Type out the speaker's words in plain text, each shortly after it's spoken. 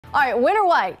All right, winter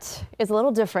white is a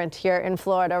little different here in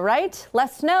Florida, right?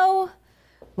 Less snow,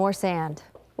 more sand.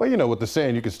 Well, you know, with the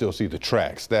sand, you can still see the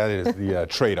tracks. That is the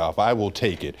trade-off. I will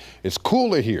take it. It's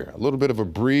cooler here, a little bit of a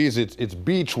breeze. It's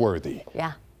beach-worthy.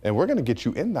 Yeah. And we're going to get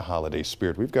you in the holiday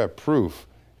spirit. We've got proof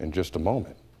in just a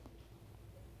moment.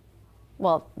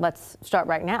 Well, let's start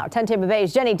right now. 10 Tampa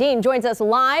Bay's Jenny Dean joins us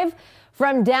live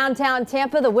from downtown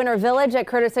Tampa, the Winter Village at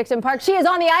Curtis Hixon Park. She is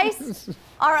on the ice.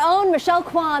 Our own Michelle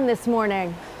Kwan this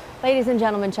morning. Ladies and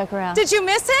gentlemen, check her out. Did you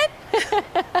miss it?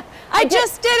 I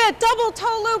just did a double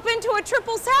toe loop into a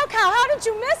triple sow cow. How did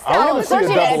you miss that? Oh, of course you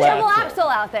did. A triple axel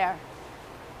out there.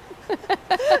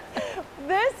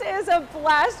 This is a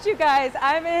blast, you guys.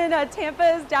 I'm in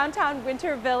Tampa's downtown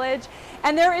Winter Village,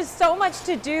 and there is so much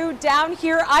to do down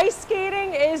here. Ice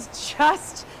skating is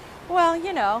just, well,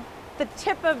 you know, the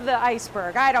tip of the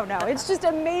iceberg. I don't know. It's just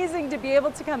amazing to be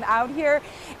able to come out here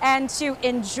and to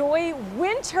enjoy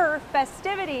winter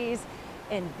festivities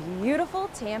in beautiful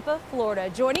Tampa,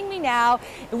 Florida. Joining me now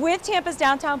with Tampa's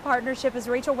Downtown Partnership is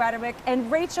Rachel Watermick.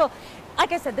 And Rachel,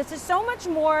 like I said, this is so much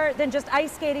more than just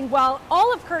ice skating. While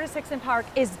all of Curtis Hixon Park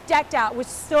is decked out with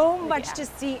so much to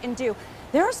see and do,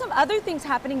 there are some other things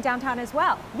happening downtown as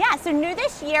well. Yeah, so new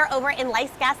this year over in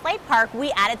Lice Gaslight Park, we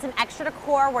added some extra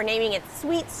decor. We're naming it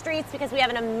Sweet Streets because we have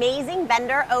an amazing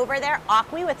vendor over there,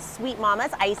 Aqui, with Sweet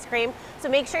Mama's ice cream. So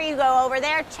make sure you go over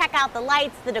there, check out the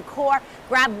lights, the decor,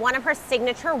 grab one of her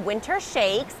signature winter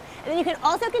shakes. And then you can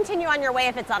also continue on your way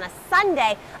if it's on a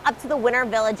Sunday up to the Winter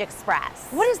Village Express.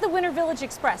 What is the Winter Village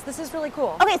Express? This is really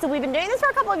cool. Okay, so we've been doing this for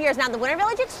a couple of years now. The Winter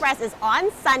Village Express is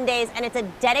on Sundays, and it's a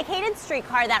dedicated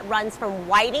streetcar that runs from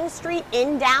Whiting Street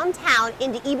in downtown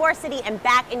into Ybor City and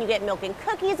back, and you get milk and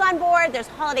cookies on board. There's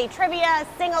holiday trivia,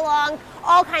 sing-along,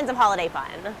 all kinds of holiday fun.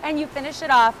 And you finish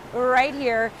it off right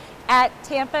here at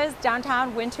Tampa's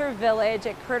downtown Winter Village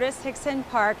at Curtis Hixon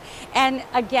Park. And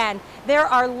again, there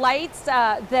are lights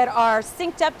that are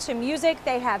synced up to music.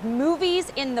 They have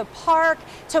movies in the park.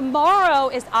 Tomorrow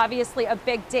is obviously a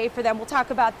big day for them. We'll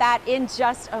talk about that in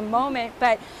just a moment.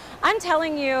 But I'm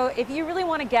telling you, if you really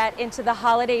want to get into the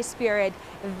holiday spirit,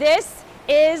 this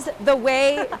is the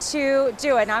way to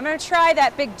do it. Now, I'm going to try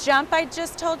that big jump I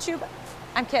just told you.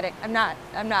 I'm kidding. I'm not.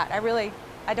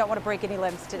 I don't want to break any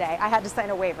limbs today. I had to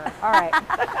sign a waiver. All right.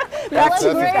 That looks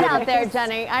great out there,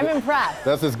 Jenny. I'm impressed.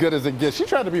 That's as good as it gets. She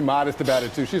tried to be modest about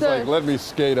it, too. She's like, let me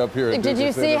skate up here. Did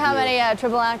you see how many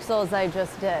triple axels I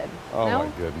just did? Oh, no? my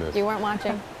goodness. You weren't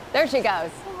watching? There she goes.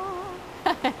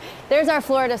 There's our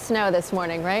Florida snow this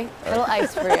morning, right? A little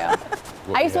ice for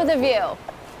you. Ice with a view.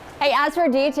 Hey, as for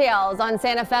details on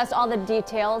Santa Fest, all the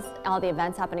details, all the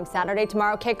events happening Saturday.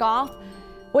 Tomorrow kickoff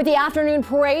with the afternoon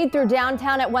parade through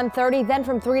downtown at 1:30. Then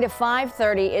from 3 to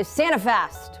 5:30 is Santa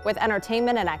Fest with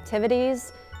entertainment and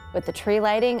activities with the tree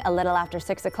lighting a little after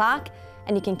 6 o'clock.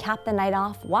 And you can cap the night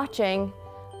off watching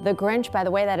The Grinch. By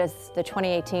the way, that is the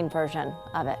 2018 version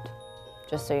of it,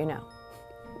 just so you know.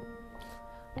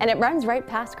 And it runs right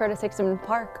past Curtis Hixon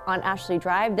Park on Ashley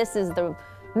Drive. This is the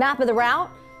map of the route,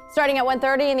 starting at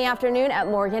 1:30 in the afternoon at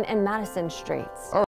Morgan and Madison Streets.